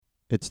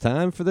It's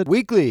time for the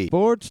weekly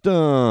sports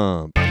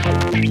dump.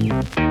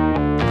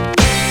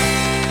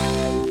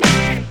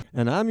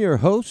 And I'm your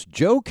host,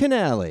 Joe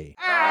Canale.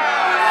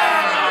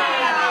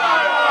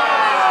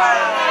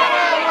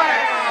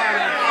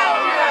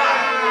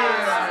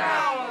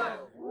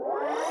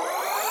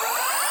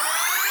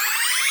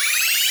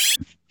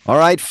 All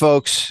right,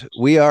 folks,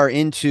 we are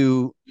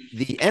into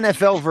the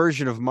NFL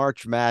version of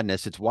March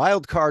Madness. It's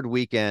Wild Card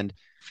Weekend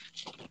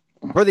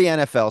for the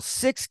NFL,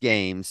 6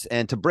 games.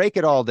 And to break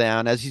it all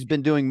down, as he's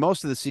been doing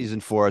most of the season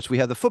for us, we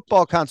have the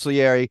football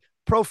consigliere,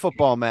 Pro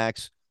Football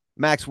Max.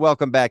 Max,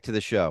 welcome back to the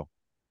show.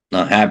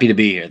 I'm happy to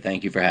be here.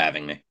 Thank you for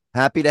having me.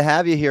 Happy to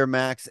have you here,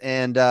 Max.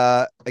 And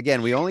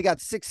again, we only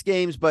got 6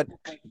 games, but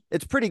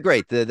it's pretty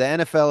great. The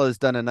NFL has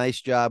done a nice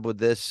job with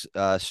this,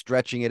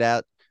 stretching it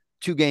out.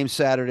 2 games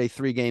Saturday,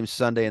 3 games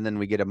Sunday, and then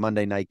we get a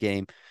Monday night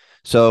game.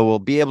 So we'll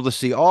be able to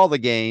see all the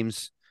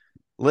games.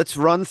 Let's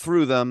run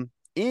through them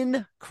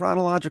in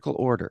chronological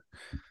order.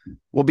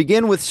 We'll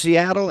begin with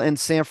Seattle and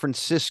San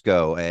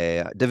Francisco,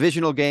 a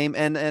divisional game,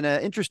 and an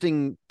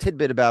interesting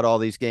tidbit about all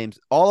these games.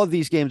 All of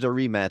these games are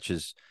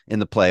rematches in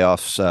the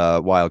playoffs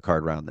wild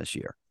card round this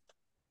year.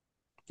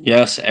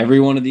 Yes, every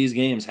one of these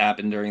games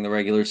happened during the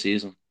regular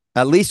season.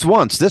 At least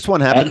once. This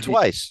one happened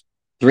twice.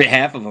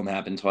 Half of them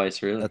happened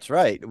twice, really. That's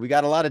right. We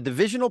got a lot of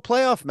divisional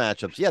playoff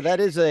matchups. Yeah,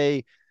 that is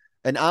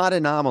an odd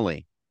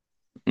anomaly.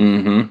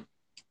 Mm-hmm.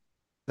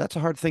 That's a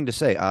hard thing to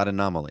say, odd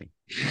anomaly.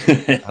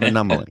 Odd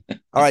anomaly.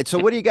 All right, so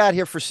what do you got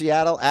here for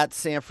Seattle at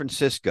San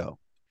Francisco?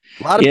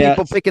 A lot of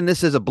people picking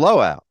this as a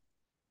blowout.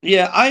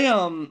 Yeah,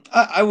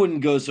 I wouldn't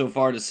go so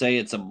far to say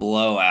it's a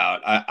blowout.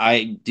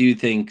 I do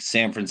think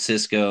San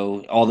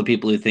Francisco, all the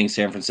people who think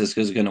San Francisco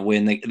is going to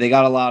win, they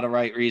got a lot of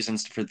right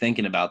reasons for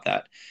thinking about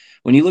that.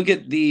 When you look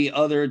at the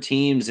other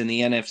teams in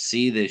the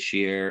NFC this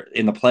year,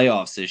 in the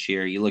playoffs this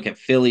year, you look at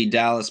Philly,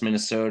 Dallas,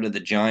 Minnesota, the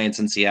Giants,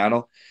 and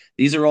Seattle.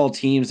 These are all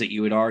teams that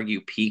you would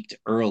argue peaked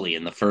early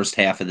in the first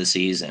half of the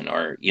season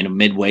or,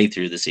 midway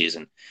through the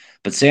season.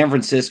 But San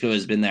Francisco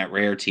has been that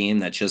rare team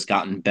that's just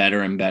gotten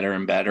better and better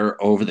and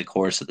better over the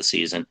course of the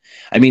season.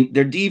 I mean,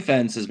 their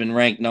defense has been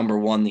ranked number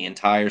 1 the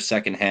entire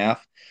second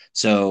half,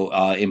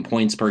 so in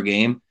points per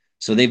game.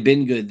 So they've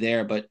been good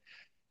there, but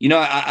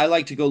I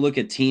like to go look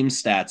at team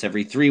stats.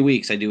 Every 3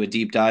 weeks, I do a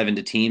deep dive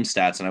into team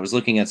stats, and I was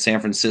looking at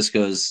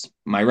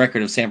my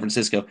record of San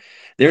Francisco.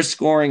 Their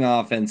scoring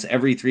offense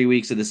every 3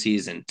 weeks of the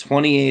season,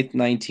 28th,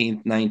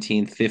 19th,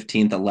 19th,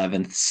 15th,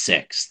 11th,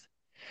 6th.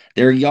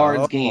 Their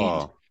yards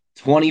gained,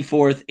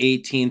 24th,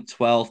 18th,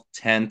 12th,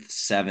 10th,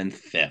 7th,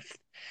 5th.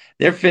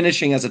 They're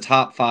finishing as a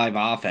top 5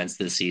 offense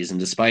this season,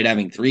 despite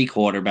having 3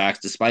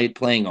 quarterbacks, despite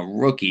playing a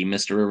rookie,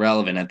 Mr.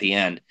 Irrelevant, at the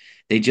end.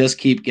 They just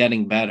keep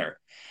getting better.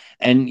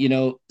 And,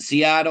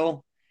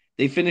 Seattle,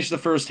 they finished the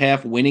first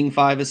half winning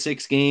 5 of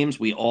 6 games.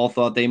 We all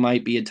thought they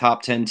might be a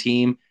top 10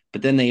 team,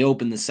 but then they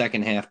opened the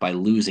second half by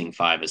losing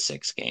 5 of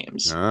 6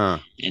 games.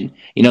 And,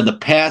 the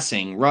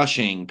passing,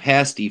 rushing,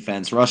 pass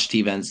defense, rush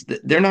defense,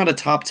 they're not a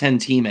top 10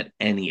 team at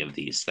any of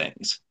these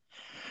things.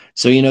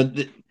 So,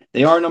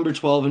 they are number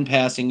 12 in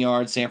passing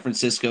yards. San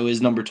Francisco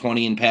is number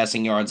 20 in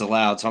passing yards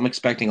allowed. So I'm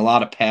expecting a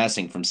lot of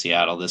passing from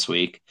Seattle this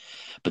week.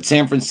 But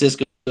San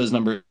Francisco is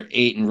number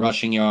 8 in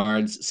rushing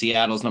yards.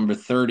 Seattle's number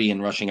 30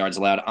 in rushing yards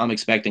allowed. I'm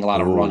expecting a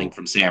lot of running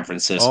from San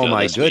Francisco. Oh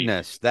my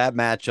goodness, that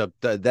matchup,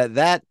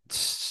 that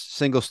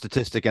single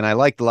statistic, and I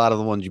liked a lot of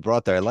the ones you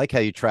brought there. I like how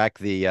you track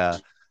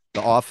the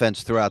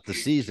offense throughout the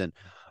season,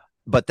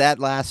 but that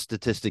last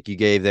statistic you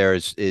gave there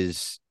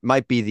is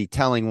might be the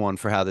telling one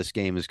for how this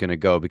game is going to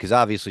go, because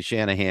obviously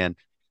Shanahan,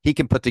 he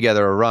can put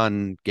together a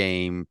run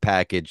game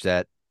package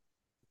that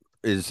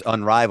is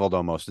unrivaled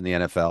almost in the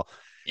NFL.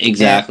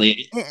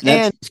 Exactly.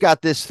 And he's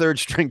got this third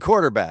string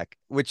quarterback,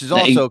 which is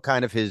also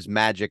kind of his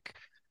magic.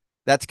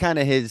 That's kind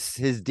of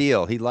his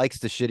deal. He likes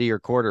the shittier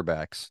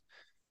quarterbacks.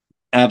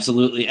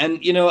 Absolutely.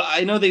 And,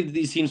 I know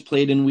these teams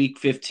played in week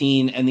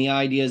 15, and the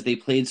idea is they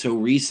played so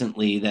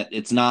recently that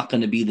it's not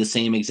going to be the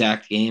same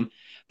exact game.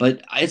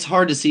 But it's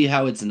hard to see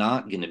how it's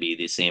not going to be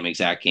the same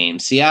exact game.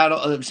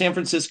 San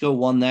Francisco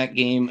won that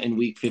game in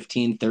week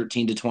 15,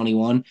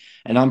 13-21,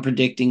 and I'm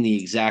predicting the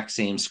exact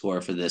same score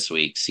for this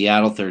week.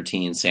 Seattle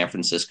 13, San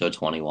Francisco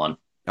 21.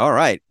 All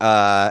right.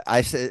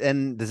 I said,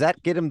 and does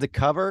that get him to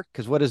cover?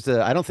 Because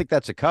I don't think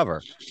that's a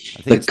cover.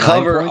 I think the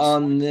cover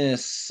on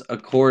this,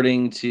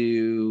 according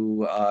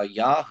to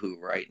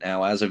Yahoo right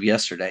now, as of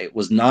yesterday, it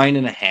was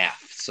 9.5.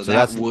 So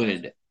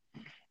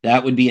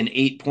that would be an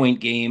 8-point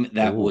game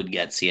that would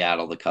get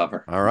Seattle the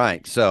cover. All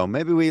right. So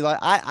maybe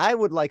I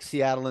would like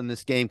Seattle in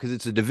this game because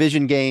it's a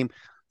division game,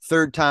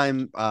 third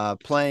time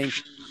playing.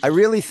 I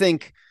really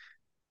think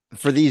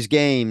for these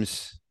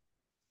games,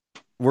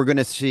 we're going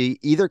to see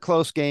either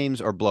close games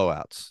or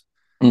blowouts,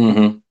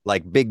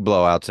 like big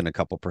blowouts in a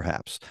couple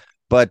perhaps.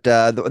 But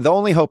the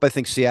only hope I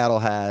think Seattle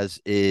has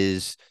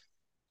is,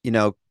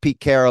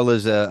 Pete Carroll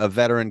is a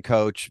veteran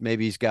coach.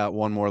 Maybe he's got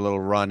one more little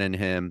run in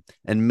him.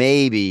 And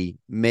maybe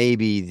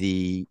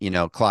the,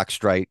 clock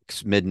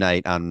strikes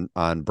midnight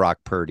on Brock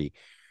Purdy.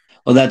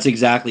 Well, that's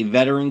exactly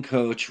veteran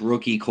coach,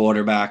 rookie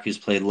quarterback who's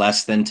played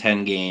less than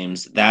 10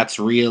 games. That's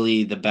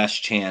really the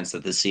best chance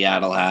that the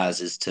Seattle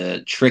has is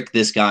to trick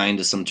this guy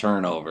into some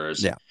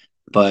turnovers. Yeah.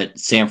 But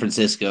San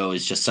Francisco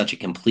is just such a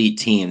complete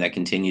team that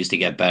continues to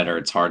get better.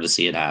 It's hard to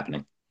see it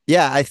happening.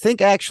 Yeah, I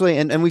think actually,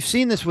 and we've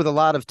seen this with a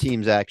lot of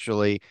teams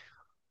actually,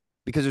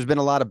 because there's been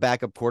a lot of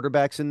backup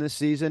quarterbacks in this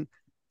season.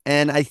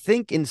 And I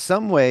think in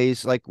some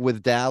ways, like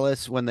with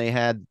Dallas, when they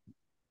had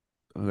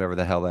whoever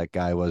the hell that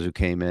guy was who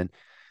came in,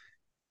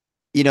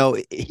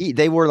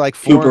 they were like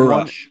four Cooper and one.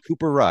 Rush.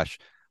 Cooper Rush.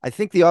 I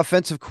think the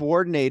offensive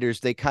coordinators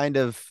they kind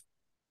of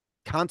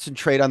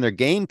concentrate on their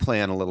game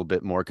plan a little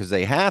bit more because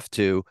they have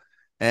to,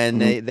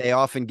 and Mhm. they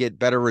often get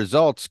better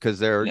results because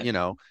they're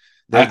Yeah.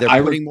 they're I,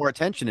 I, putting more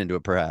attention into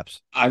it,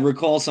 perhaps. I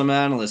recall some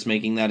analysts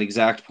making that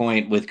exact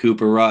point with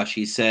Cooper Rush.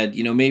 He said,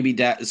 maybe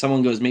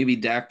someone goes, maybe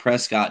Dak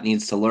Prescott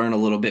needs to learn a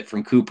little bit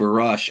from Cooper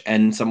Rush.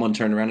 And someone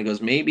turned around and goes,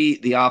 maybe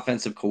the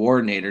offensive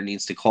coordinator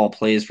needs to call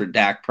plays for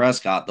Dak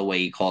Prescott the way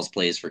he calls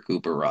plays for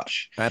Cooper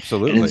Rush. And it's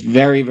Absolutely.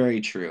 very,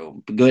 very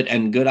true. Good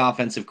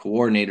offensive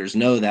coordinators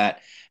know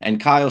that.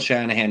 And Kyle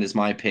Shanahan is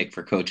my pick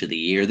for coach of the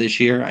year this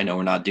year. I know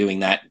we're not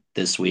doing that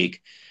this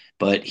week,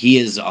 but he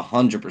is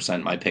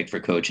 100% my pick for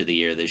coach of the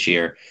year this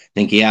year.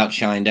 Think he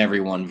outshined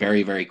everyone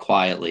very, very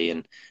quietly.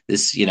 And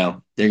this,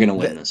 they're going to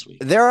win this week.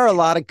 There are a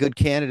lot of good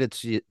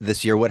candidates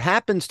this year. What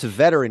happens to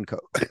veteran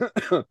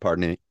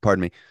pardon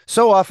me.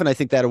 So often I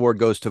think that award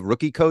goes to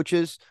rookie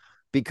coaches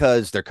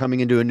because they're coming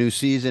into a new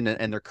season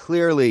and they're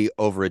clearly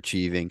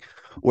overachieving.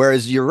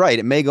 Whereas you're right,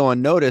 it may go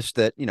unnoticed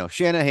that,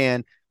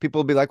 Shanahan, people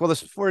will be like, well, the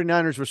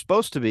 49ers were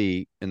supposed to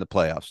be in the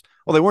playoffs.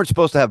 Well, they weren't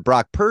supposed to have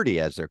Brock Purdy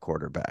as their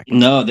quarterback.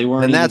 No, they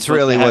weren't And even that's supposed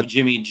to really have what,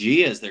 Jimmy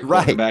G as their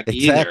right, quarterback either.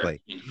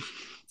 exactly.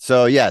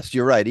 So yes,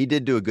 you're right. He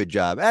did do a good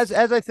job, as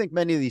I think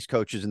many of these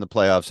coaches in the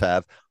playoffs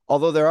have.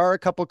 Although there are a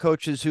couple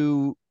coaches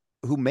who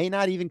may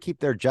not even keep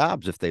their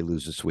jobs if they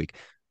lose this week.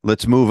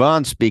 Let's move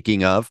on.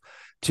 Speaking of,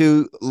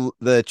 to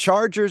the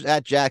Chargers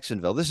at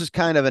Jacksonville. This is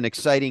kind of an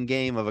exciting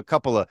game of a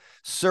couple of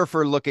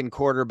surfer-looking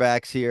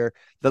quarterbacks here.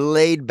 The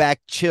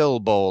laid-back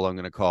chill bowl, I'm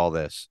going to call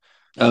this.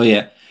 Oh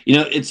yeah.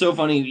 It's so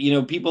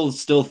funny. People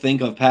still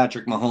think of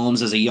Patrick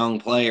Mahomes as a young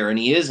player, and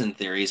he is in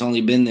theory. He's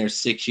only been there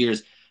 6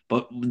 years.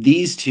 But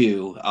these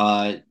two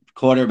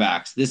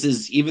quarterbacks, this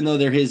is even though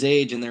they're his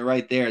age and they're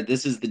right there,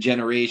 this is the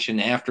generation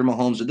after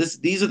Mahomes.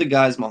 These are the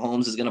guys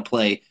Mahomes is going to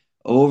play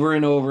over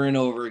and over and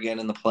over again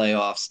in the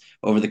playoffs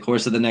over the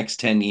course of the next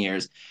 10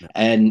 years.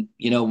 And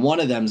one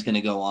of them is going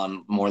to go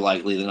on more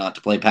likely than not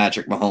to play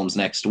Patrick Mahomes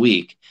next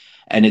week.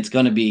 And it's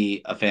going to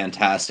be a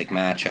fantastic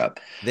matchup.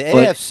 The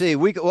But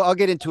AFC, I'll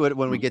get into it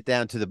when we get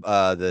down to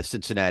the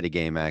Cincinnati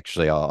game.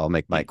 Actually, I'll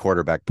make my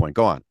quarterback point.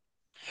 Go on.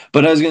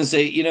 But I was going to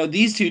say,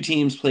 these two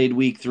teams played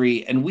week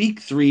three, and week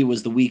three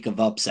was the week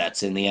of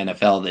upsets in the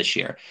NFL this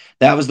year.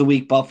 That was the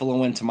week Buffalo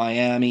went to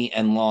Miami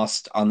and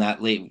lost on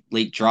that late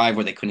drive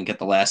where they couldn't get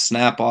the last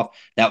snap off.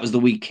 That was the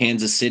week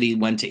Kansas City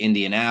went to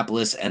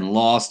Indianapolis and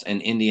lost,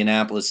 and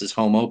Indianapolis's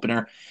home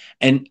opener.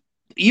 And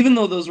even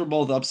though those were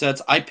both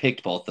upsets, I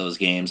picked both those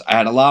games. I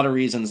had a lot of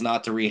reasons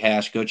not to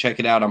rehash. Go check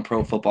it out on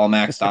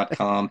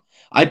profootballmax.com.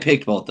 I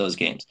picked both those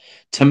games.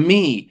 To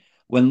me,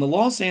 when the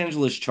Los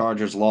Angeles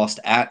Chargers lost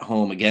at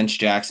home against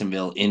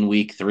Jacksonville in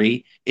week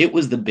three, it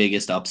was the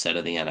biggest upset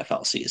of the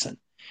NFL season.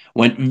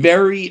 Went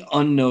very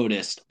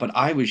unnoticed, but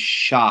I was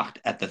shocked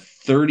at the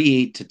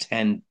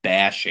 38-10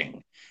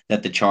 bashing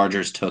that the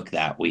Chargers took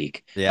that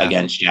week Yeah.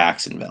 against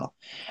Jacksonville.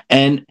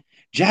 And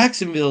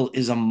Jacksonville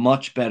is a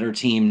much better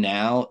team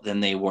now than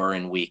they were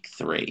in week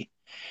three.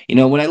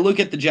 When I look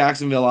at the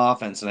Jacksonville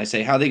offense and I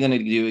say, how are they going to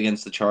do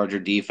against the Charger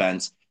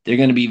defense? They're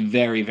going to be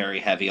very, very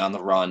heavy on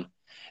the run.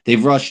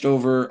 They've rushed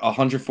over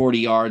 140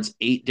 yards,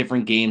 8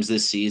 different games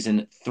this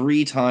season,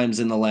 3 times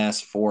in the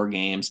last 4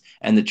 games,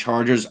 and the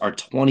Chargers are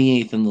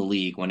 28th in the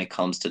league when it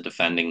comes to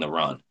defending the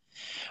run.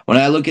 When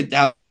I look at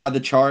how the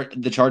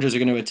Chargers are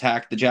going to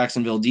attack the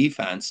Jacksonville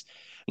defense,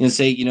 I'm going to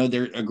say,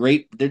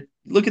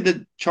 look at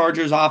the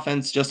Chargers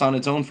offense just on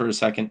its own for a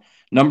second.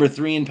 Number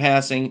 3 in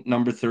passing,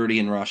 number 30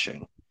 in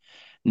rushing,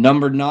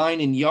 number 9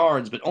 in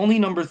yards, but only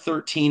number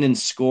 13 in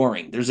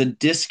scoring. There's a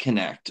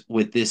disconnect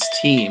with this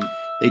team.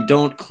 They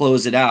don't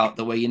close it out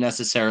the way you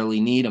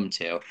necessarily need them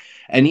to.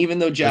 And even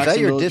though Is that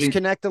your Jacksonville has been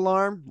disconnect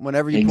alarm?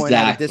 Whenever you point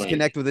out a exactly,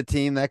 disconnect with a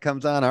team, that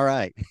comes on. All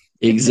right.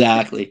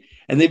 exactly.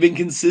 And they've been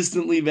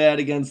consistently bad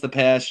against the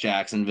pass,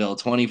 Jacksonville,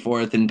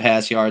 24th in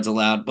pass yards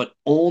allowed, but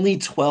only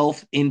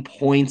 12th in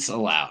points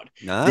allowed.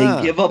 They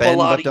Ah, give up a bend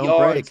lot but of don't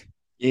yards. break.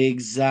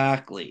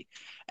 Exactly.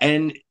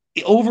 And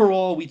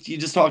overall, you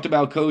just talked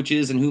about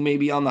coaches and who may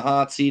be on the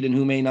hot seat and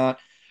who may not.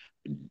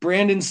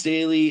 Brandon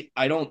Staley,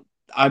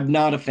 I'm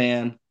not a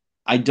fan.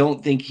 I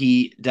don't think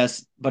he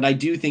does, but I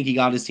do think he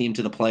got his team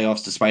to the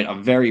playoffs despite a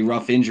very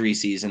rough injury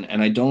season,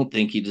 and I don't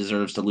think he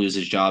deserves to lose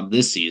his job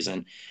this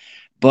season.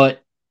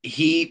 But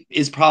he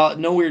is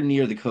probably nowhere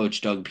near the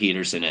coach Doug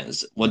Peterson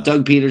is. What No.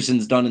 Doug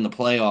Peterson's done in the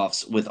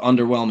playoffs with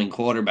underwhelming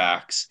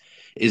quarterbacks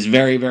is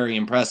very, very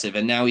impressive,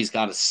 and now he's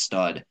got a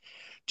stud.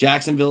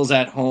 Jacksonville's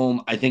at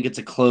home. I think it's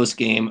a close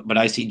game, but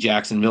I see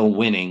Jacksonville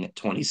winning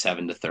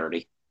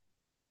 27-30.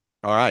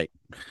 All right.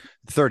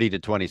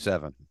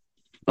 30-27.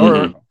 Or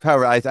Mm-hmm.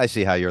 however, I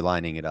see how you're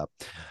lining it up.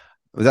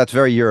 That's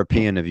very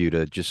European of you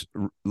to just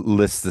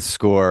list the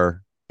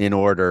score in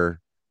order,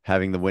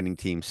 having the winning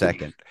team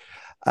second.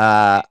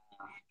 All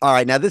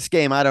right, now this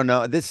game, I don't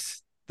know.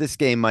 This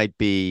game might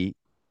be,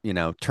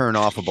 turn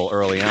offable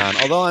early on.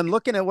 Although I'm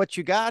looking at what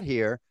you got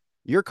here,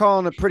 you're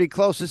calling it pretty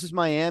close. This is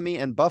Miami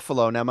and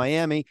Buffalo. Now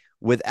Miami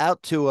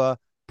without Tua,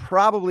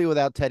 probably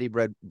without Teddy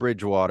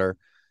Bridgewater.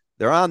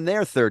 They're on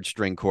their third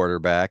string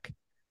quarterback,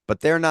 but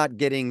they're not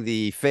getting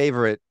the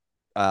favorite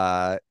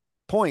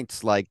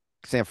points like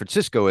San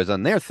Francisco is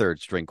on their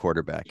third string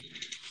quarterback.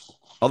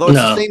 Although it's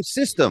the No, same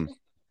system,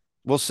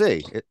 we'll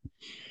see.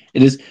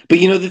 it is. But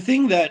the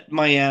thing that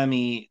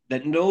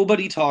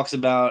nobody talks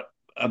about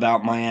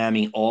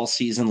Miami all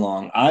season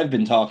long. I've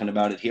been talking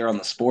about it here on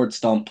the Sports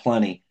Dump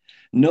plenty.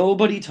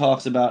 Nobody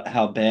talks about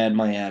how bad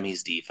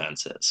Miami's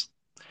defense is.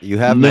 You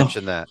have No,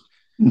 mentioned that.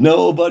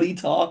 nobody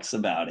talks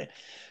about it.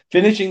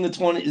 Finishing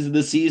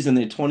the season,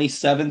 the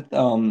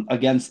 27th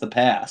against the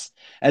pass.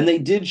 And they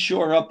did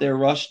shore up their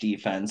rush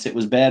defense. It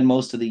was bad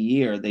most of the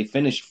year. They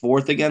finished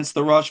fourth against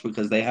the rush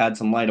because they had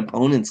some light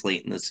opponents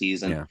late in the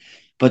season. Yeah.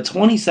 But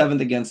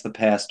 27th against the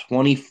pass,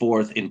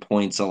 24th in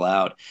points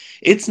allowed.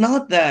 It's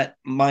not that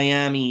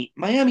Miami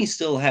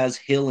still has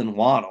Hill and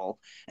Waddle,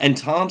 and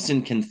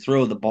Thompson can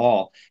throw the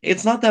ball.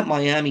 It's not that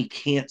Miami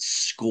can't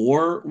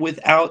score with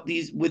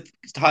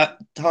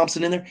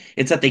Thompson in there.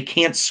 It's that they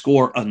can't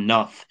score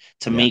enough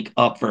to Yeah. make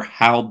up for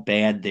how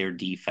bad their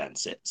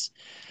defense is.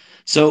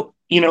 So,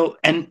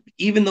 and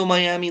even though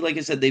Miami, like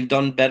I said, they've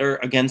done better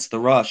against the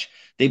rush,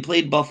 they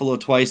played Buffalo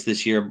twice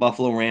this year.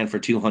 Buffalo ran for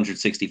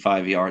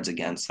 265 yards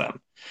against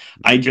them.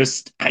 I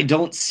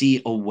don't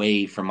see a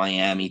way for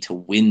Miami to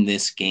win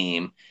this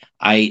game.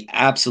 I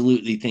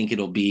absolutely think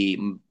it'll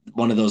be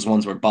one of those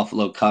ones where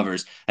Buffalo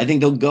covers. I think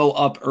they'll go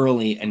up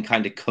early and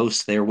kind of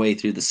coast their way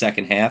through the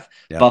second half.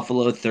 Yeah.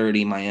 Buffalo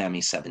 30,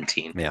 Miami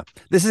 17. Yeah.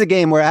 This is a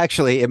game where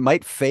actually it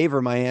might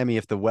favor Miami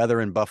if the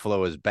weather in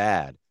Buffalo is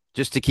bad,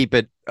 just to keep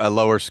it a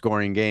lower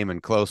scoring game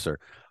and closer.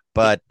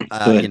 But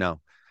Good.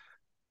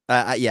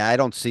 yeah, I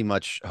don't see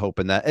much hope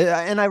in that.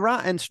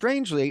 And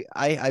strangely,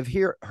 I've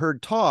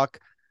heard talk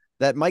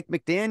that Mike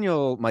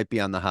McDaniel might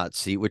be on the hot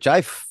seat, which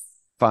I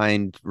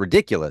find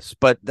ridiculous.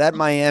 But that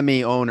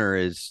Miami owner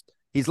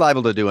he's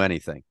liable to do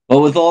anything.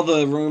 Well, with all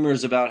the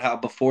rumors about how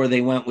before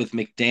they went with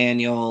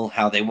McDaniel,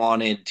 how they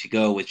wanted to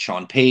go with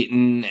Sean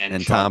Payton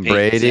And Tom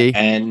Brady.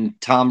 and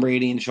Tom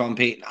Brady and Sean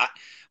Payton,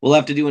 we'll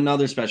have to do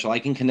another special. I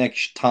can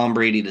connect Tom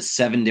Brady to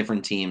 7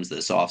 different teams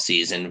this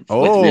offseason with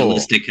Oh,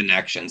 realistic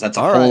connections. That's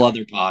a all whole right.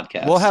 other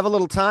podcast. We'll have a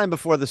little time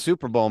before the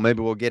Super Bowl.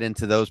 Maybe we'll get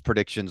into those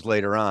predictions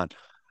later on.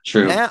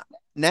 True.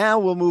 Now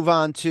we'll move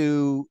on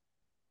to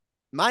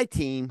my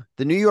team,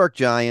 the New York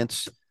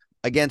Giants,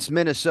 against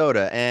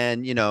Minnesota.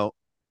 And,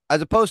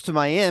 as opposed to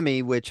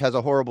Miami, which has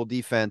a horrible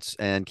defense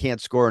and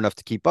can't score enough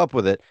to keep up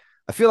with it,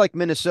 I feel like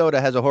Minnesota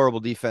has a horrible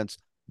defense,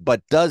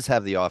 but does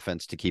have the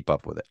offense to keep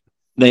up with it.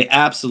 They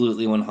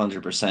absolutely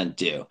 100%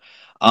 do.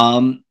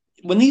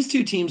 When these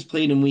two teams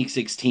played in Week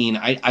 16,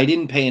 I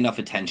didn't pay enough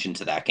attention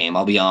to that game.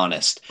 I'll be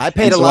honest. I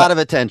paid a lot of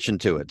attention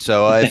to it.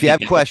 So if you have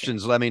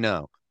questions, let me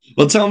know.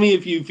 Well, tell me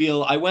if you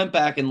feel. I went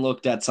back and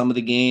looked at some of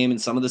the game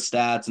and some of the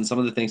stats and some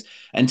of the things,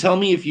 and tell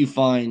me if you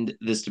find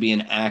this to be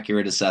an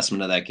accurate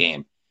assessment of that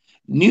game.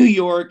 New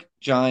York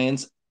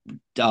Giants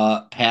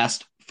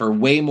passed for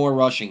way more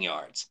rushing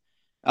yards.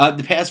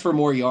 They passed for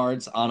more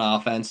yards on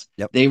offense.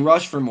 Yep. They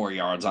rushed for more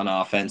yards on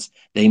offense.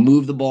 They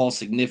moved the ball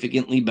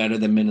significantly better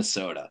than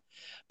Minnesota.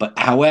 But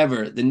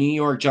however, the New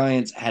York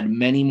Giants had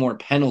many more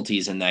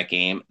penalties in that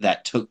game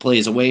that took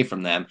plays away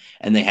from them,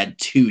 and they had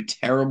 2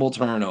 terrible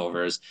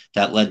turnovers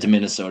that led to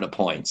Minnesota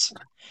points.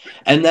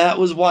 And that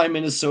was why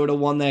Minnesota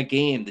won that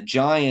game. The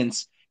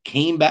Giants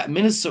came back.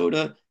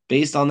 Minnesota,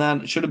 based on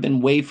that, should have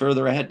been way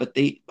further ahead, but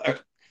they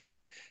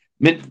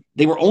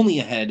were only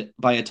ahead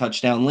by a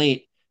touchdown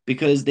late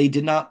because they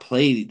did not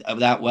play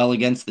that well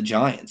against the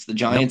Giants. The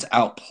Giants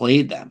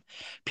outplayed them.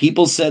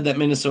 People said that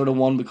Minnesota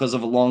won because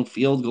of a long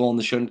field goal and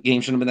the game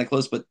shouldn't have been that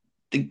close, but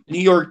the New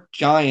York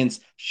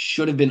Giants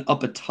should have been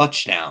up a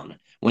touchdown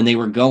when they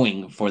were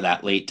going for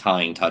that late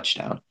tying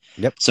touchdown.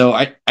 Yep. So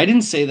I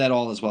didn't say that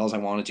all as well as I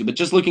wanted to, but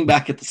just looking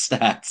back at the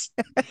stats,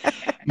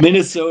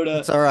 Minnesota,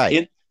 it's all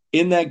right.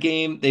 In that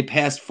game, they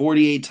passed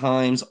 48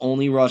 times,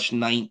 only rushed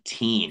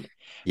 19.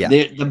 Yeah.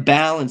 The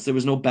balance, there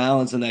was no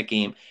balance in that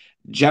game.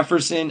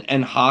 Jefferson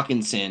and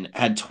Hockenson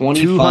had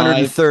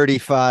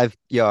 235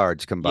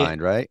 yards combined,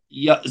 right?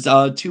 Yeah,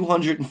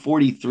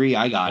 243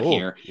 I got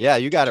here. Yeah,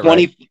 you got it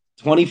right.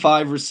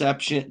 25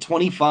 reception,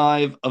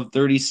 25 of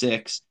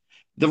 36.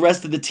 The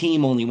rest of the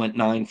team only went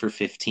 9 for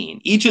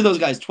 15. Each of those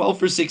guys, 12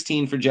 for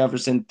 16 for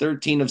Jefferson,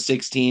 13 of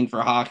 16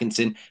 for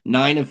Hockenson,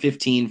 9 of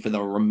 15 for the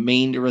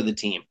remainder of the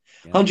team.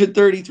 Yeah.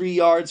 133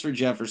 yards for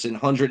Jefferson,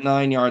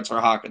 109 yards for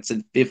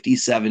Hockenson,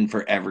 57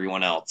 for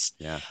everyone else.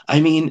 Yeah. I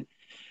mean,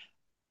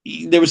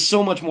 there was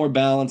so much more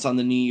balance on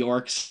the New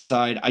York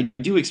side. I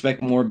do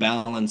expect more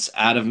balance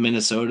out of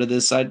Minnesota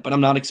this side, but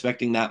I'm not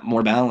expecting that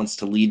more balance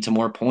to lead to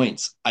more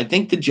points. I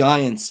think the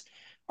Giants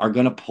are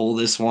going to pull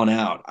this one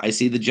out. I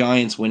see the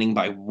Giants winning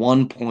by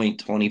 1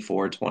 point,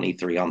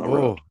 24-23 on the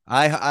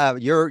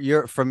road.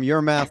 You're from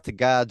your mouth to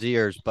God's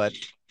ears, but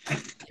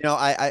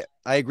I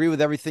agree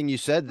with everything you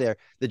said there.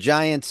 The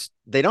Giants,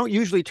 they don't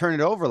usually turn it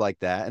over like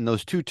that, and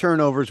those two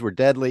turnovers were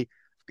deadly,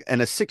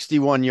 and a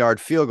 61-yard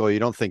field goal. You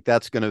don't think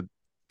that's gonna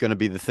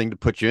be the thing to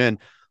put you in,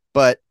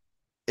 but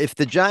if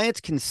the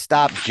Giants can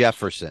stop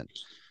Jefferson,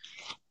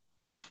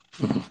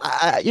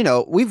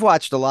 we've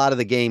watched a lot of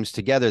the games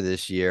together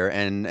this year,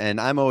 and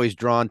I'm always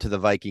drawn to the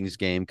Vikings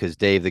game because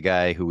Dave, the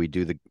guy who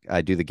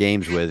I do the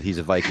games with, he's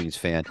a Vikings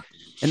fan,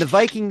 and the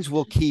Vikings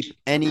will keep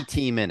any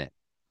team in it.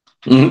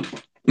 Mm-hmm.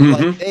 Like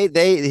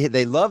Mm-hmm.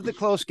 they love the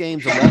close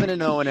games,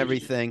 11-0 and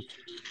everything,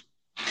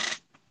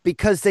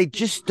 because they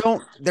just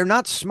don't. They're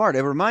not smart.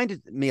 It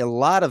reminded me a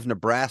lot of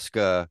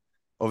Nebraska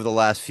over the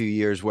last few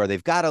years, where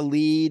they've got a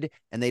lead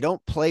and they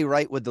don't play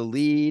right with the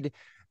lead,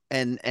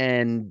 and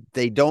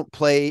they don't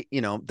play.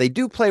 They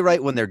do play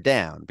right when they're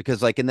down,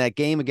 because like in that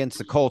game against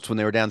the Colts when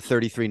they were down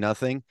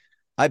 33-0,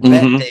 I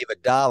bet Mm-hmm. Dave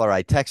 $1.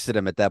 I texted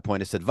him at that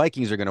point. I said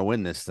Vikings are going to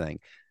win this thing,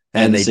 I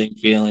had and the they same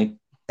feeling.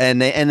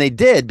 they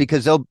did,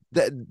 because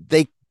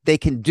they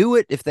can do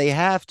it if they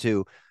have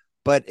to,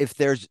 but if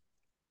there's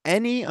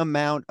any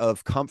amount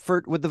of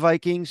comfort with the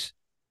Vikings,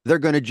 they're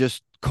going to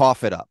just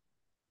cough it up.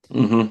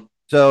 Mm-hmm.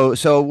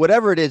 So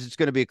whatever it is, it's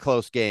going to be a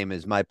close game,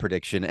 is my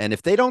prediction. And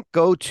if they don't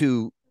go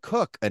to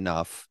Cook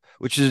enough,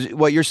 which is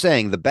what you're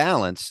saying, the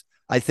balance,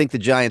 I think the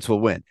Giants will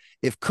win.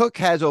 If Cook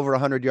has over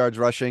 100 yards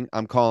rushing,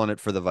 I'm calling it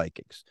for the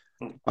Vikings.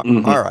 All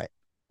Mm-hmm. right.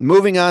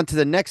 Moving on to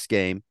the next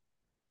game.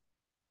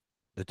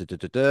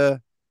 Da-da-da-da-da.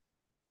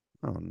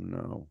 Oh,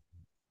 no.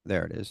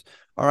 There it is.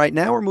 All right,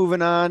 now we're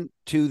moving on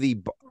to the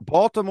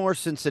Baltimore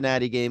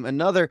Cincinnati game.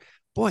 Another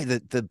boy,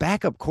 the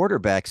backup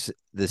quarterbacks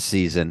this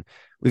season.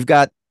 We've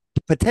got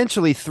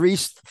potentially three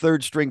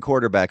third string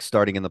quarterbacks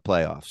starting in the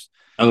playoffs.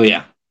 Oh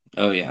yeah.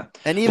 Oh yeah.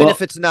 And even if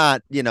Well, it's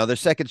not, their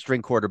second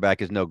string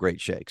quarterback is no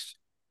great shakes.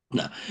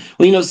 no.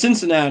 Well,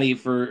 Cincinnati,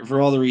 for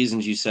all the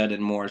reasons you said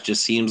and more, it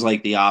just seems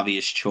like the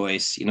obvious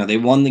choice. They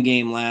won the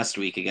game last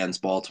week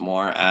against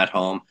Baltimore at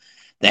home.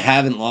 They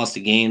haven't lost a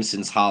game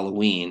since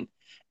Halloween.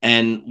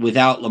 And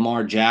without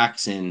Lamar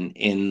Jackson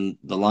in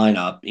the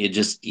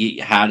lineup,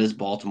 how does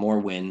Baltimore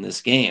win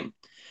this game?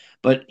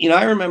 But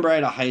I remember I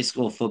had a high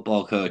school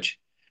football coach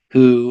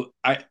who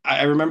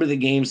I remember the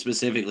game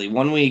specifically.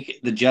 One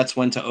week the Jets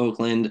went to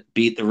Oakland,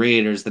 beat the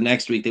Raiders. The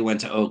next week they went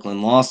to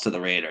Oakland, lost to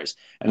the Raiders.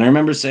 And I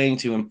remember saying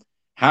to him,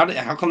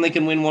 how come they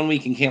can win one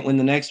week and can't win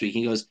the next week?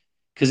 He goes,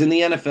 because in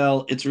the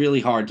NFL, it's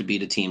really hard to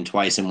beat a team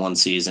twice in one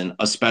season,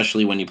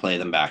 especially when you play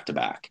them back to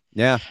back.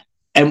 Yeah.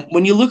 And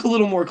when you look a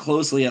little more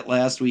closely at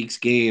last week's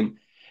game,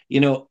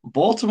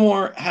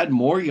 Baltimore had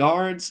more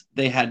yards,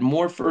 they had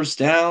more first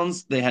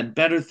downs, they had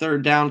better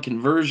third down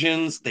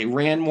conversions, they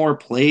ran more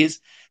plays.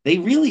 They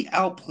really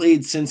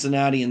outplayed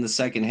Cincinnati in the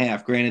second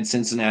half. Granted,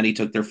 Cincinnati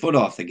took their foot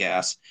off the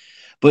gas.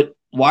 But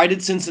why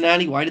did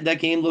that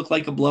game look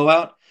like a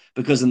blowout?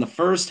 Because in the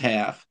first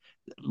half,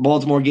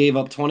 Baltimore gave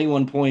up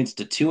 21 points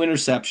to two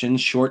interceptions,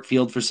 short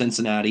field for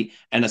Cincinnati,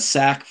 and a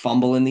sack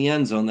fumble in the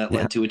end zone that Yeah.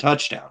 led to a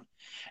touchdown.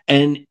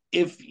 And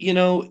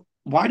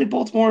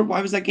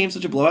why was that game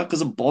such a blowout?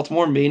 Because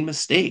Baltimore made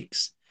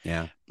mistakes.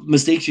 Yeah.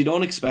 Mistakes you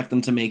don't expect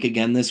them to make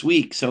again this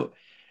week. So,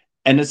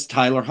 and it's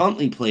Tyler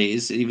Huntley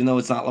plays, even though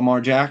it's not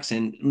Lamar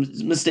Jackson,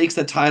 mistakes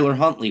that Tyler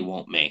Huntley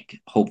won't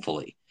make,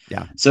 hopefully.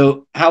 Yeah.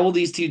 So, how will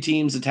these two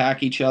teams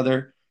attack each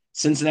other?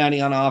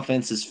 Cincinnati on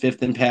offense is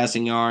fifth in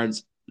passing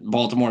yards.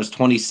 Baltimore is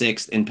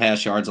 26th in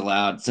pass yards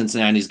allowed.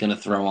 Cincinnati's going to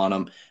throw on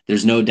them.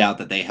 There's no doubt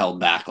that they held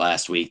back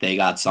last week. They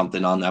got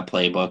something on that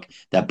playbook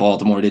that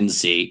Baltimore didn't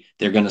see.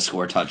 They're going to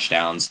score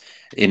touchdowns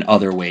in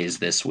other ways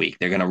this week.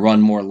 They're going to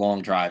run more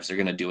long drives. They're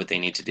going to do what they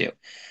need to do.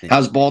 Yeah.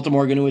 How's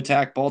Baltimore going to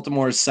attack?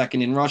 Baltimore is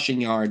second in rushing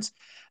yards,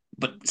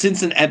 but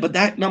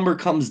that number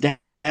comes down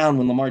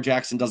when Lamar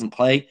Jackson doesn't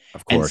play.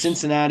 Of And course.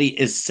 Cincinnati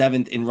is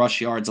seventh in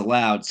rush yards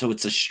allowed. So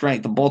it's a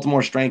strength. The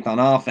Baltimore strength on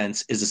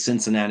offense is a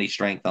Cincinnati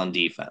strength on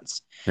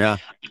defense. Yeah.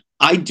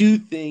 I do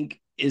think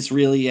it's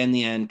really in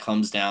the end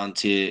comes down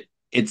to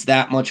it's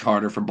that much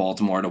harder for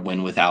Baltimore to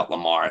win without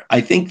Lamar. I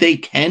think they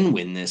can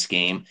win this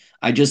game.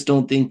 I just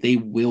don't think they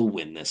will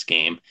win this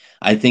game.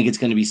 I think it's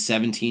going to be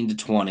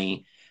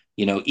 17-20.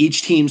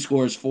 Each team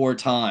scores four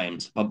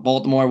times, but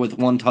Baltimore with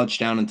one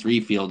touchdown and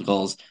three field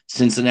goals,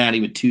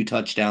 Cincinnati with two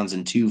touchdowns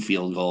and two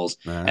field goals,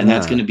 and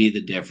that's going Ah. to be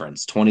the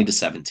difference,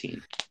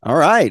 20-17. All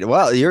right.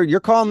 Well, you're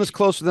calling this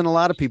closer than a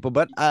lot of people,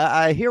 but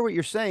I hear what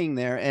you're saying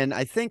there, and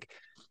I think,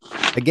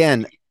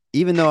 again,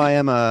 even though I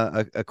am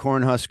a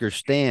Cornhusker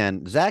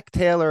stan, Zach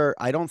Taylor,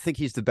 I don't think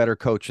he's the better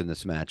coach in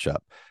this matchup.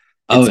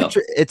 Oh, yeah.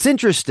 It's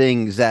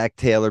interesting, Zach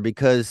Taylor,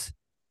 because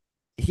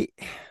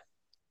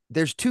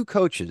there's two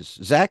coaches,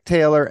 Zach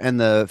Taylor and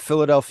the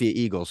Philadelphia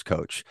Eagles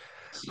coach,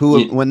 who,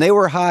 Yeah. when they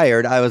were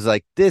hired, I was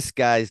like, this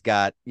guy's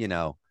got,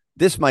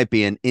 this might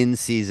be an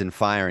in-season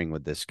firing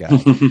with this guy.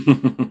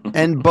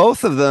 And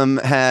both of them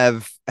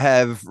have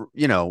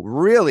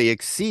really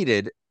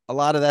exceeded. A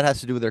lot of that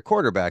has to do with their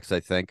quarterbacks, I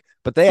think,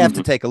 but they have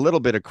to take a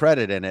little bit of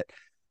credit in it.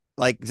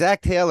 Like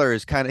Zach Taylor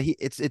is kind of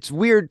it's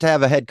weird to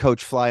have a head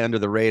coach fly under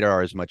the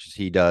radar as much as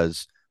he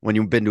does when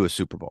you've been to a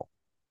Super Bowl.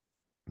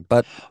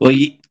 But Well,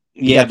 you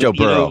yeah, got Joe but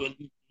Burrow.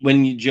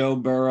 when you Joe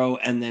Burrow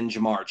and then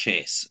Jamar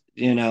Chase,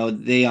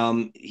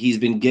 they he's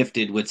been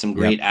gifted with some Yep.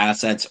 great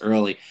assets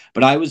early.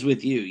 But I was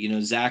with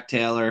you, Zach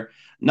Taylor,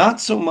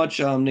 not so much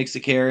Nick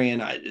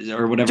Sicarian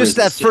or whatever Just is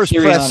that first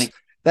Sirianni.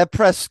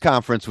 press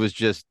conference was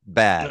just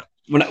bad.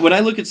 When I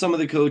look at some of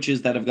the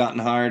coaches that have gotten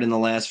hired in the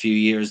last few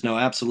years, no,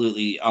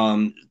 absolutely.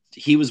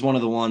 He was one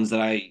of the ones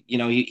that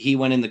he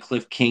went in the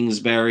Cliff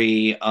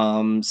Kingsbury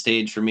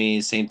stage for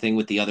me. Same thing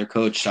with the other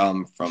coach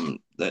from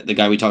the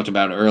guy we talked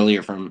about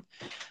earlier from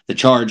the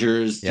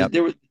Chargers. Yep.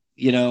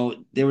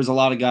 There was a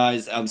lot of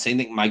guys. Same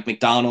thing. Mike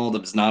McDonald.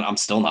 I'm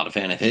still not a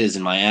fan of his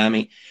in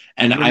Miami,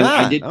 and You're I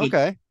not did put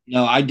okay.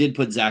 no, I did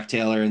put Zach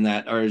Taylor in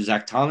that, or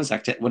Zach Thomas,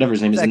 whatever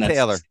his name is in Zach that.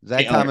 Taylor.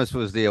 Zach Taylor. Thomas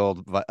was the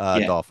old Yeah,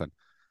 Dolphin.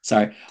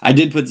 sorry, I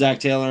did put Zach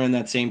Taylor in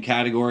that same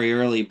category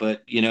early,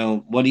 but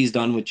what he's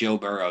done with Joe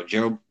Burrow.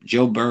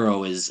 Joe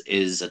Burrow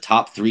is a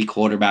top three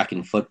quarterback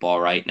in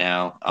football right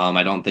now.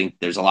 I don't think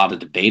there's a lot of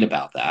debate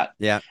about that.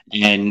 Yeah.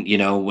 And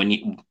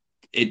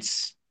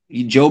it's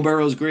Joe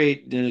Burrow's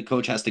great. The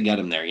coach has to get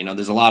him there.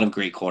 There's a lot of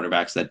great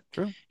quarterbacks that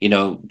True.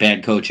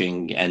 bad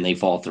coaching and they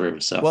fall through.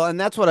 So Well, and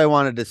that's what I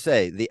wanted to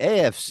say. The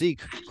AFC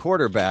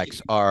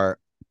quarterbacks are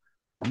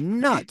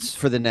nuts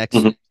for the next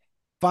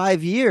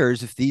 5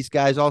 years if these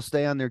guys all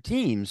stay on their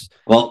teams.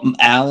 Well,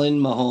 Allen,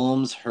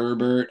 Mahomes,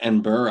 Herbert,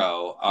 and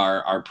Burrow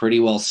are pretty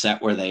well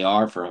set where they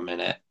are for a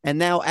minute. And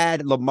now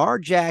add Lamar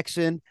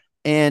Jackson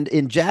and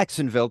in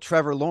Jacksonville,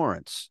 Trevor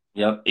Lawrence.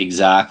 Yep,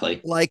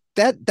 exactly. Like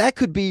that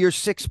could be your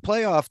 6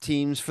 playoff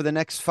teams for the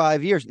next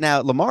 5 years.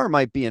 Now, Lamar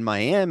might be in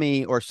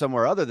Miami or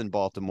somewhere other than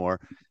Baltimore.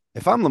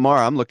 If I'm Lamar,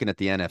 I'm looking at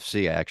the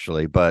NFC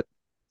actually, but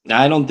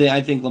I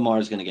think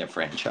Lamar's going to get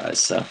franchised.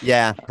 So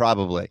yeah,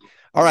 probably.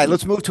 All right,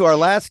 let's move to our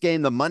last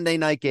game, the Monday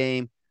night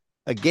game.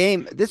 A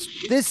game this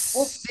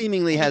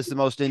seemingly has the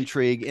most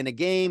intrigue in a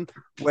game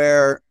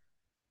where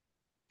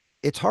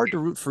it's hard to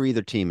root for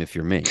either team if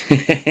you're me.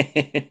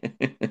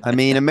 I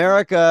mean,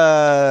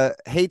 America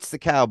hates the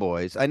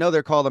Cowboys. I know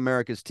they're called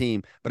America's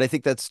team, but I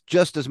think that's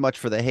just as much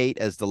for the hate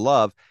as the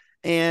love.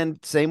 And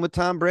same with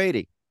Tom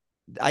Brady.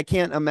 I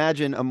can't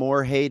imagine a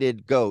more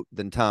hated GOAT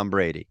than Tom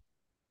Brady.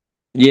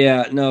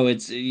 Yeah, no,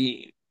 it's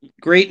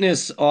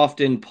greatness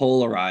often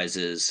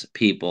polarizes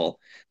people.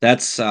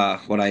 That's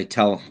what I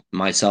tell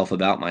myself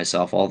about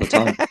myself all the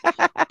time.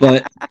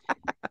 But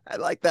I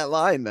like that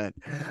line then.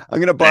 I'm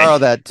going to borrow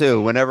that too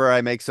whenever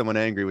I make someone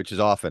angry, which is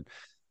often.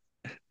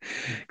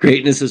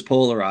 greatness is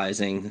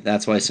polarizing.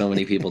 That's why so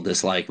many people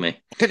dislike me.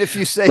 And if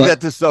you say But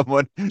that to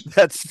someone,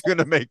 that's going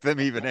to make them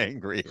even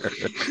angrier.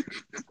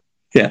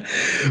 yeah,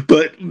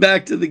 but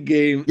back to the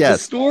game. The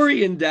Yes.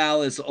 story in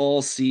Dallas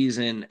all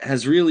season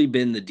has really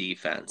been the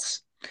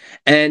defense.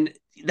 And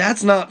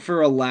that's not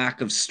for a lack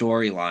of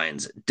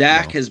storylines.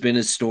 Dak No. has been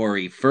a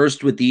story,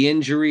 first with the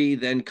injury,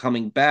 then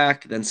coming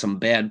back, then some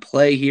bad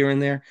play here and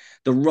there.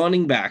 The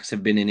running backs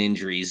have been an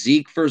injury.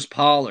 Zeke versus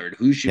Pollard.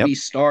 Who should Yep. be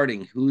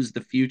starting? Who's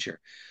the future?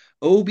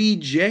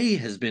 OBJ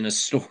has been a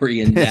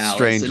story in Dallas,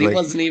 and he Strangely.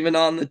 wasn't even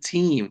on the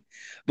team.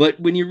 But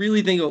when you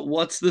really think of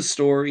what's the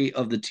story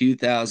of the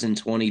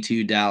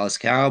 2022 Dallas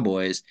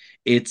Cowboys,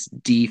 it's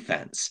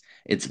defense.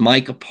 It's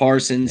Micah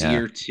Parsons Yeah.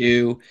 year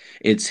two.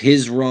 It's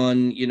his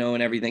run,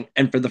 and everything.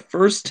 And for the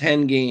first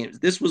 10 games,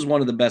 this was one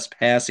of the best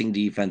passing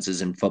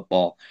defenses in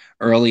football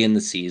early in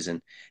the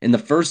season. In the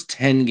first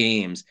 10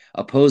 games,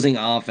 opposing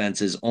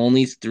offenses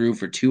only threw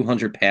for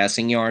 200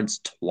 passing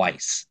yards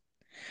twice.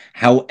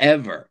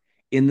 However,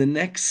 in the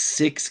next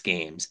 6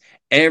 games,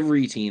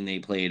 every team they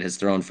played has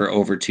thrown for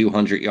over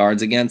 200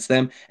 yards against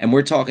them. And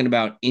we're talking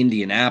about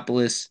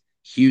Indianapolis,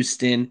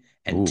 Houston,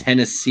 and Ooh.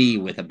 Tennessee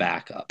with a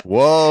backup.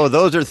 Whoa,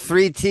 those are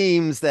 3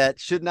 teams that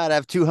should not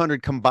have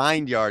 200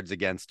 combined yards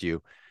against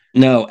you.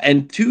 No,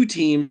 and 2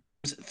 teams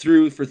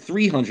threw for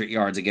 300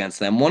 yards against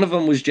them. One of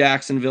them was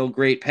Jacksonville,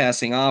 great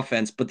passing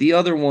offense, but the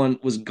other one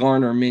was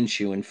Garner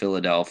Minshew in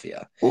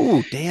Philadelphia.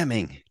 Ooh,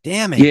 damning.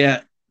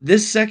 Yeah,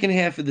 this second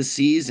half of the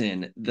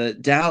season, the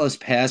Dallas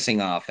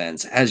passing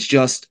offense has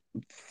just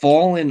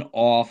fallen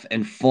off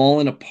and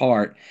fallen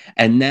apart,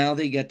 and now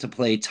they get to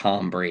play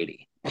Tom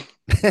Brady.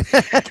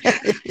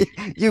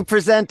 You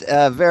present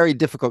a very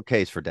difficult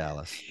case for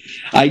Dallas.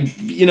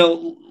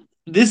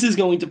 This is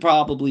going to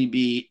probably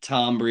be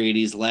Tom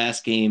Brady's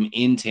last game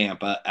in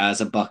Tampa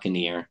as a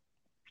Buccaneer.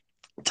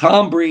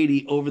 Tom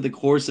Brady, over the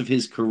course of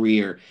his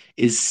career,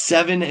 is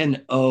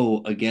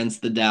 7-0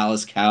 against the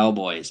Dallas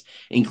Cowboys,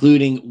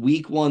 including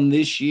week 1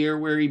 this year,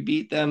 where he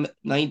beat them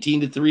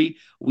 19-3,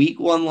 week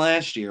 1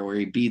 last year, where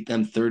he beat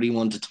them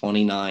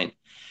 31-29.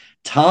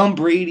 Tom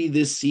Brady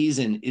this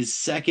season is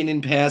second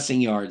in passing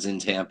yards in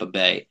Tampa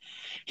Bay.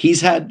 He's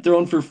had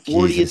thrown for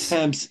 40 Jesus.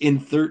 attempts in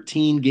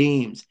 13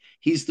 games.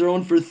 He's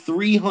thrown for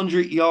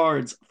 300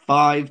 yards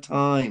 5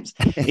 times,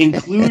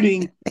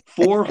 including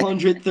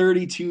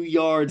 432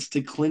 yards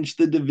to clinch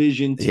the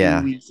division two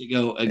Yeah, weeks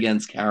ago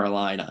against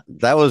Carolina.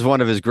 that was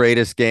one of his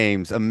greatest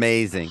games.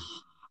 Amazing.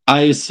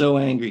 I was so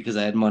angry because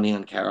I had money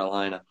on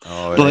Carolina.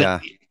 Oh But yeah.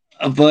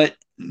 but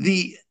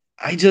the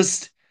I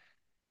just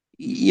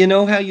you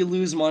know how you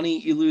lose money?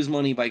 You lose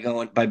money by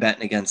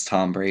betting against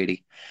Tom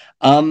Brady.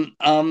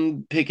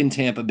 I'm picking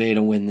Tampa Bay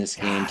to win this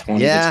game God, 20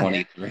 to yeah.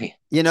 23.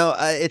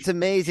 It's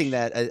amazing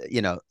that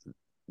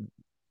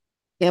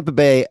Tampa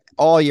Bay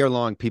all year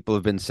long people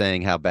have been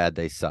saying how bad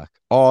they suck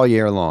all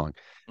year long.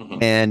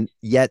 Mhm. And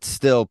yet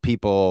still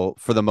people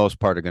for the most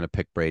part are going to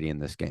pick Brady in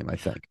this game, I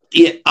think.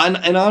 Yeah,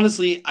 and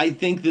honestly, I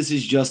think this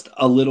is just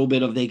a little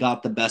bit of they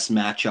got the best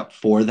matchup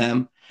for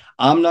them.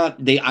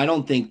 I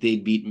don't think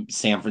they'd beat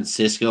San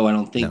Francisco. I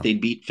don't think No.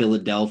 they'd beat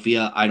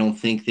Philadelphia. I don't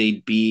think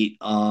they'd beat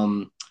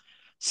I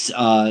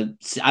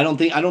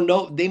don't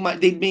know. They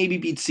maybe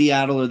beat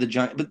Seattle or the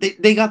Giants, but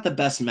they got the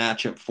best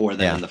matchup for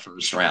them Yeah. in the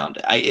first round.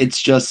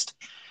 It's just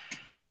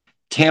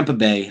Tampa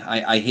Bay.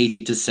 I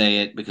hate to say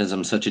it because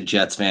I'm such a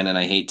Jets fan and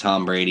I hate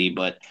Tom Brady,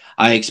 but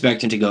I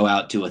expect him to go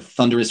out to a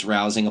thunderous,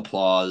 rousing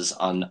applause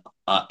on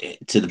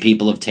to the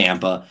people of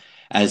Tampa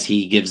as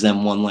he gives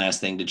them one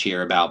last thing to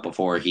cheer about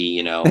before And he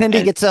and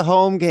gets a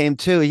home game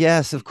too.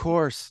 Yes, of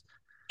course.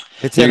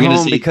 It's they're at going to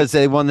home say because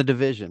they won the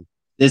division.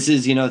 this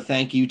is,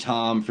 thank you,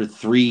 Tom, for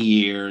 3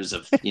 years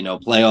of,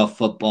 playoff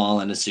football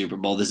and a Super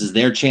Bowl. This is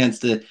their chance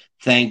to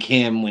thank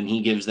him when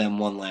he gives them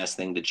one last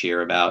thing to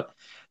cheer about.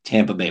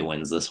 Tampa Bay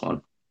wins this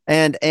one.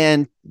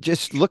 And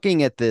just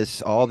looking at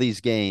this, all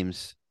these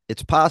games,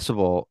 it's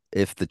possible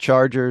if the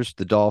Chargers,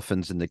 the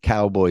Dolphins, and the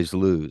Cowboys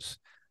lose,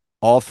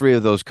 all three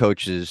of those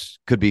coaches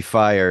could be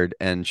fired,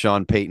 and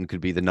Sean Payton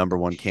could be the number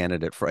one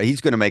candidate for.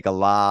 He's going to make a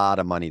lot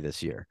of money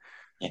this year.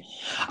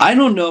 I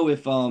don't know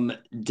if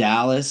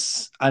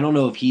Dallas, I don't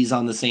know if he's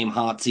on the same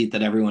hot seat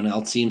that everyone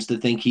else seems to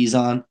think he's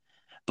on,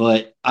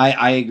 but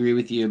I agree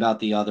with you about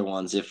the other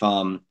ones. If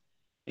the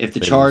They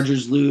lose.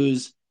 Chargers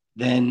lose,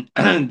 then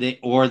they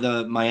or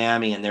the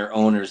Miami and their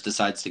owners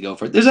decides to go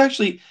for it. There's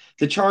actually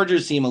the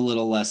Chargers seem a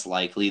little less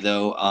likely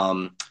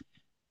though.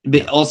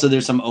 But Yeah, also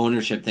there's some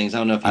ownership things. I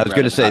don't know if I you've was read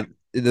going to say about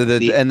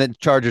the and the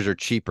Chargers are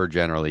cheaper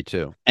generally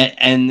too.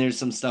 and there's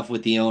some stuff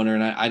with the owner,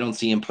 and I don't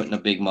see him putting a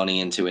big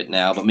money into it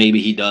now, but maybe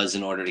he does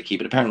in order to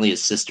keep it. Apparently,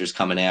 his sister's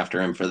coming after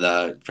him for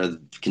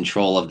the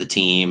control of the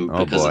team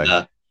Oh because of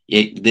boy.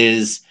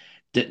 there's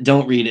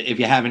don't read it if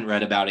you haven't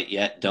read about it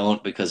yet.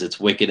 Don't because it's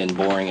wicked and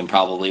boring and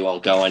probably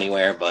won't go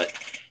anywhere. But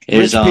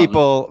there's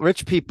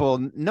Rich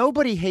people,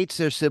 nobody hates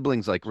their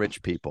siblings like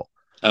rich people,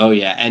 oh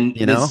yeah, and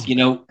you this,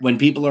 know? when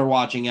people are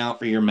watching out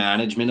for your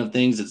management of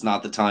things, it's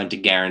not the time to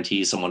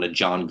guarantee someone a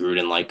John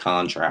Gruden like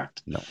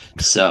contract. No.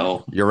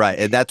 So You're right.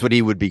 And that's what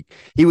he would be.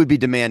 He would be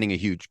demanding a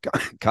huge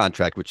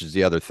contract, which is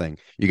the other thing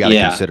you got to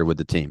yeah. consider with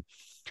the team.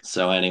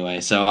 So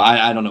anyway, so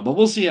I don't know, but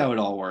we'll see how it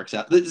all works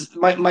out.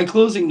 My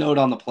closing note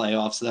on the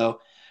playoffs, though,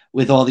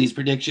 with all these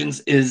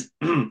predictions is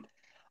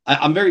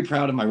I'm very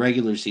proud of my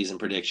regular season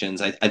predictions.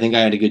 I think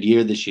I had a good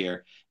year this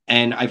year.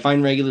 And I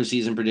find regular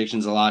season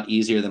predictions a lot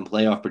easier than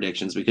playoff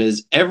predictions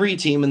because every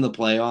team in the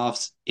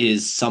playoffs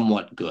is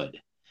somewhat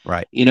good.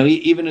 Right.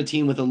 Even a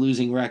team with a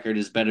losing record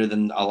is better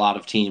than a lot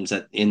of teams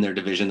that in their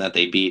division that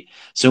they beat.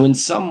 So in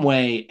some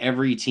way,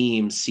 every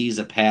team sees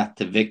a path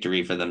to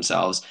victory for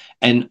themselves.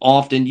 And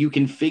often you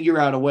can figure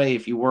out a way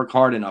if you work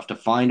hard enough to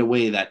find a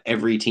way that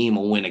every team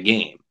will win a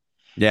game.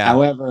 Yeah.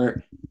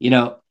 However, you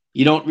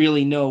don't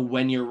really know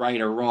when you're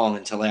right or wrong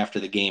until after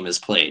the game is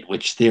played,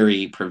 which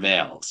theory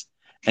prevails.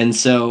 And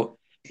so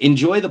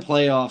enjoy the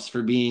playoffs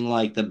for being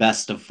like the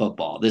best of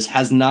football. This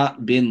has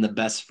not been the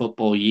best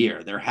football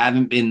year. There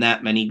haven't been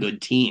that many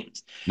good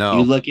teams. You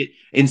No. look at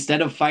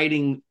instead of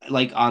fighting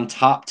like on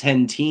top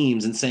 10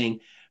 teams and saying,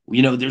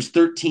 there's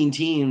 13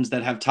 teams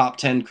that have top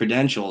 10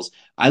 credentials.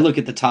 I look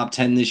at the top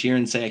 10 this year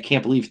and say, I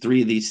can't believe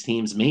 3 of these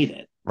teams made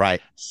it.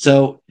 Right.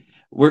 So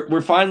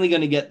we're finally going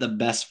to get the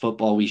best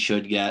football we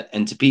should get.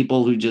 And to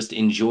people who just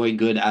enjoy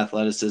good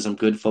athleticism,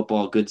 good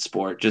football, good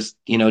sport, just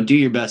do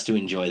your best to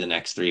enjoy the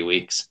next 3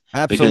 weeks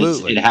because it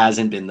Absolutely.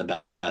 hasn't been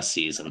the best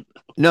season.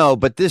 No,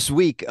 but this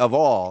week of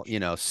all,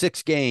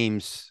 6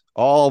 games,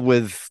 all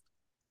with,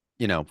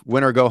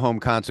 win or go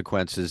home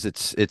consequences.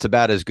 It's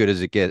about as good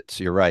as it gets.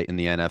 You're right in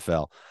the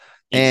NFL.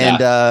 And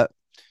Exactly.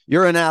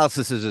 your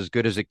analysis is as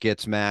good as it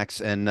gets,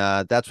 Max. And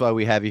that's why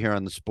we have you here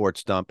on the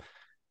Sports Dump.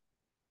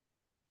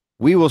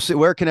 We will see.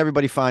 Where can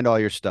everybody find all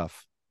your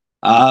stuff?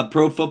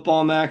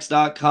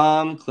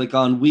 ProFootballMax.com. Click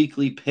on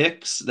weekly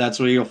picks. That's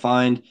where you'll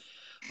find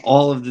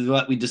all of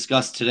what we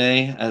discussed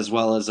today, as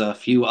well as a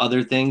few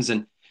other things.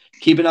 And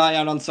keep an eye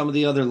out on some of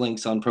the other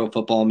links on Pro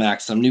Football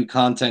Max. Some new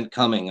content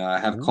coming. I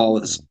have a call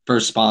with a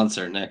first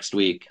sponsor next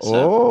week. So,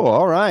 Oh,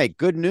 all right.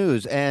 Good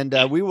news. And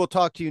we will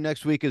talk to you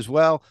next week as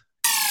well.